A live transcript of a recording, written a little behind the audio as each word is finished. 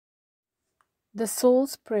The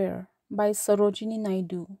Soul's Prayer by Sarojini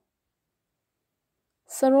Naidu.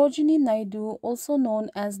 Sarojini Naidu, also known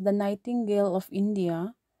as the Nightingale of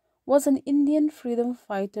India, was an Indian freedom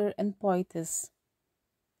fighter and poetess.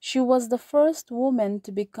 She was the first woman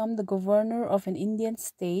to become the governor of an Indian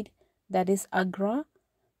state, that is Agra,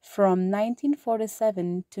 from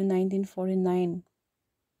 1947 to 1949.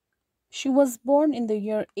 She was born in the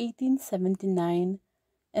year 1879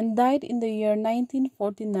 and died in the year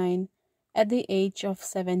 1949 at the age of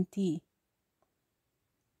 70.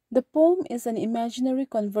 The poem is an imaginary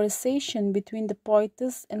conversation between the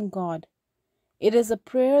poetess and God. It is a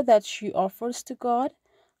prayer that she offers to God,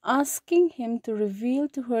 asking Him to reveal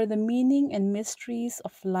to her the meaning and mysteries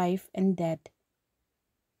of life and death.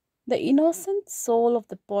 The innocent soul of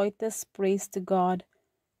the poetess prays to God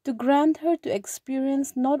to grant her to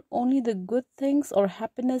experience not only the good things or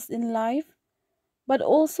happiness in life, but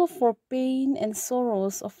also for pain and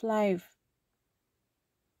sorrows of life.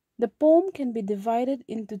 The poem can be divided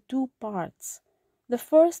into two parts. The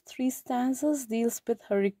first three stanzas deals with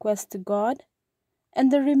her request to God,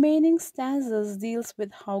 and the remaining stanzas deals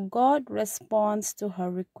with how God responds to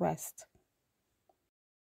her request.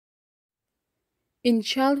 In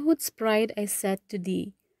childhood's pride I said to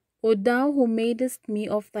thee, O thou who madest me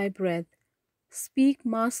of thy breath, speak,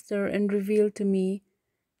 Master, and reveal to me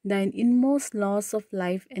thine inmost laws of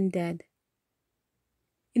life and death.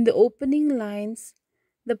 In the opening lines,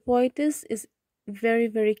 the poetess is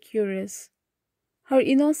very curious. Her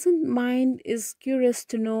innocent mind is curious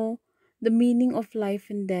to know the meaning of life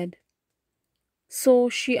and death. So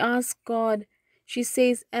she asks God, she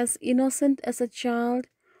says, as innocent as a child,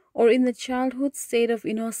 or in the childhood state of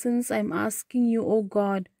innocence, I'm asking you, O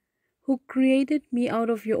God, who created me out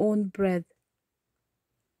of your own breath.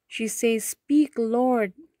 She says, speak,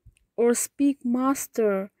 Lord, or speak,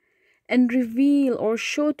 Master, and reveal or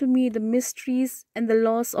show to me the mysteries and the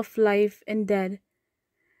laws of life and death.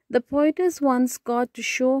 The poetess wants God to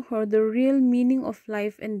show her the real meaning of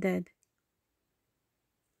life and death.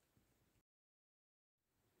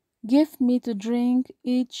 Give me to drink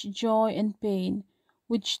each joy and pain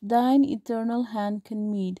which thine eternal hand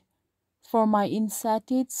can meet, for my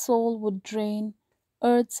insatiate soul would drain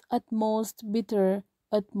earth's utmost bitter,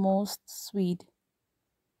 utmost sweet.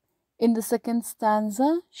 In the second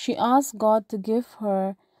stanza, she asks God to give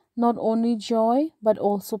her not only joy but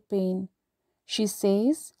also pain. She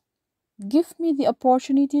says, give me the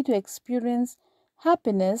opportunity to experience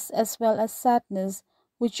happiness as well as sadness,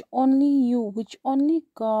 which only you, which only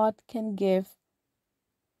God can give.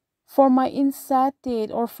 For my insatiate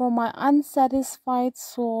or for my unsatisfied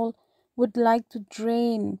soul would like to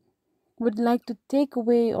drain, would like to take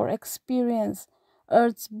away or experience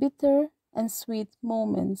earth's bitter and sweet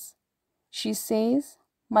moments. She says,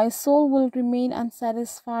 my soul will remain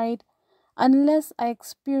unsatisfied unless I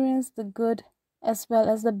experience the good as well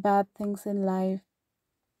as the bad things in life.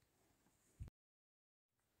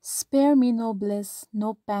 Spare me no bliss,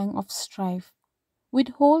 no pang of strife.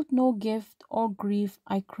 Withhold no gift or grief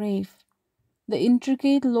I crave. The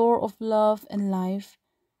intricate lore of love and life,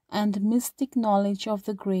 and mystic knowledge of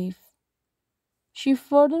the grave. She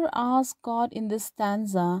further asks God in this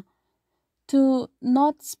stanza to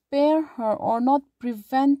not spare her or not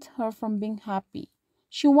prevent her from being happy.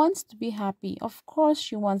 She wants to be happy. Of course,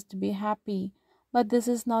 she wants to be happy. But this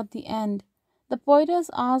is not the end. The poetess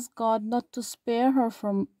asks God not to spare her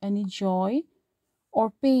from any joy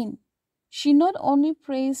or pain. She not only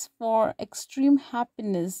prays for extreme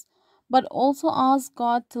happiness, but also asks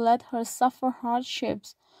God to let her suffer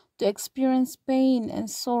hardships, to experience pain and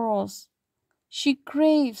sorrows. She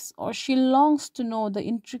craves or she longs to know the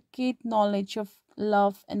intricate knowledge of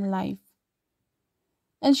love and life.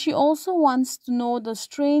 And she also wants to know the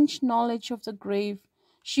strange knowledge of the grave.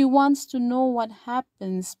 She wants to know what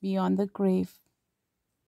happens beyond the grave.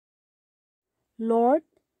 Lord,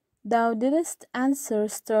 thou didst answer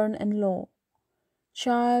stern and low.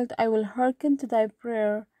 Child, I will hearken to thy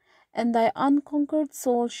prayer, and thy unconquered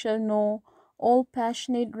soul shall know all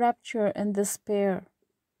passionate rapture and despair.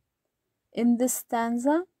 In this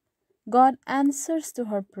stanza, God answers to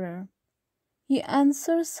her prayer. He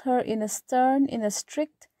answers her in a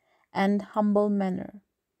strict and humble manner.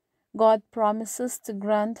 God promises to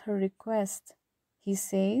grant her request. He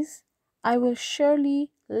says, I will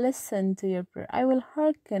surely listen to your prayer. I will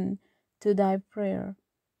hearken to thy prayer.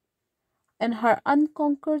 And her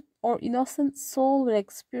unconquered or innocent soul will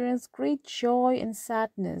experience great joy and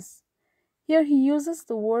sadness. Here he uses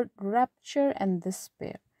the word rapture and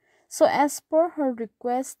despair. So, as per her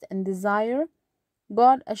request and desire,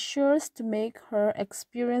 God assures to make her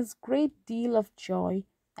experience great deal of joy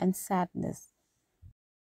and sadness.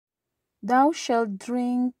 Thou shalt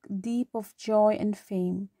drink deep of joy and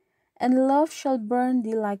fame, and love shall burn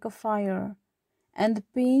thee like a fire, and the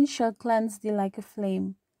pain shall cleanse thee like a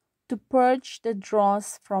flame, to purge the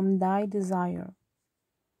dross from thy desire.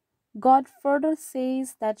 God further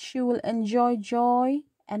says that she will enjoy joy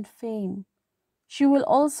and fame. She will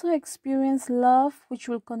also experience love which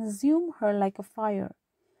will consume her like a fire.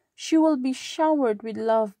 She will be showered with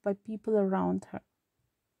love by people around her.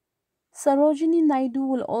 Sarojini Naidu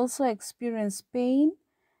will also experience pain,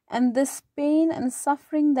 and this pain and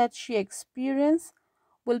suffering that she experiences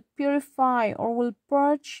will purify or will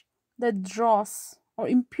purge the dross or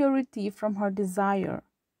impurity from her desire.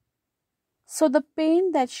 So the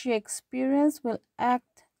pain that she experienced will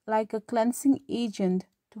act like a cleansing agent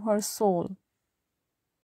to her soul.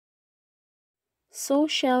 So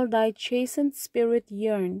shall thy chastened spirit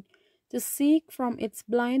yearn to seek from its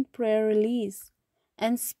blind prayer release,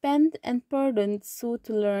 and spent and pardoned so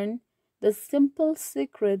to learn the simple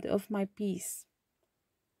secret of my peace.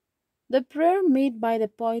 The prayer made by the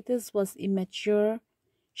poetess was immature.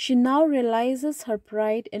 She now realizes her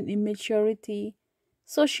pride and immaturity,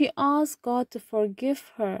 so she asks God to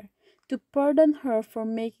forgive her, to pardon her for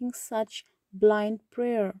making such blind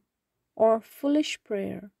prayer or foolish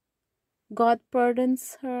prayer. God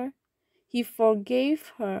pardons her, He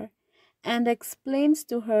forgave her, and explains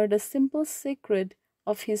to her the simple secret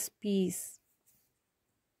of His peace.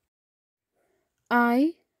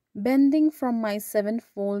 I, bending from my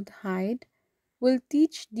sevenfold height, will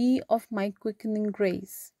teach thee of my quickening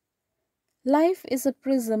grace. Life is a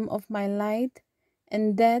prism of my light,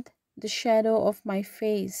 and death the shadow of my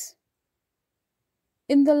face.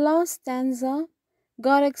 In the last stanza,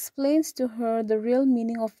 God explains to her the real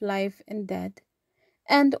meaning of life and death,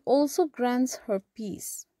 and also grants her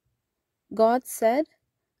peace. God said,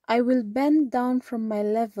 I will bend down from my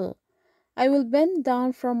level, I will bend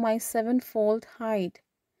down from my sevenfold height,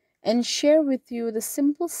 and share with you the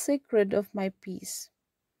simple secret of my peace.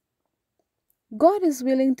 God is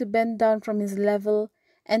willing to bend down from his level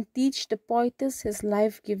and teach the poetess his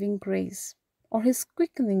life-giving grace, or his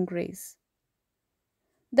quickening grace.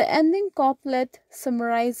 The ending couplet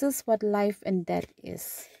summarizes what life and death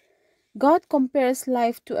is. God compares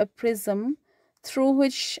life to a prism through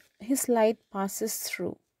which his light passes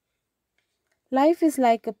through. Life is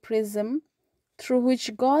like a prism through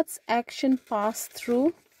which God's action passed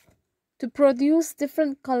through to produce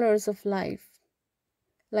different colors of life,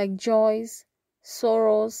 like joys,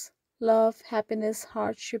 sorrows, love, happiness,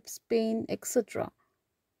 hardships, pain, etc.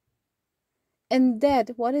 And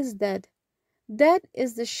death, what is death? Death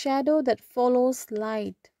is the shadow that follows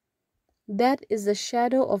light. Death is the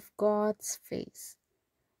shadow of God's face.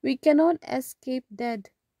 We cannot escape death.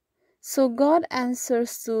 So God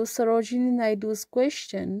answers to Sarojini Naidu's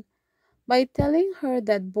question by telling her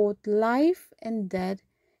that both life and death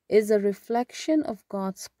is a reflection of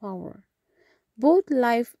God's power. Both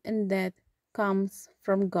life and death comes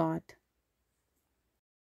from God.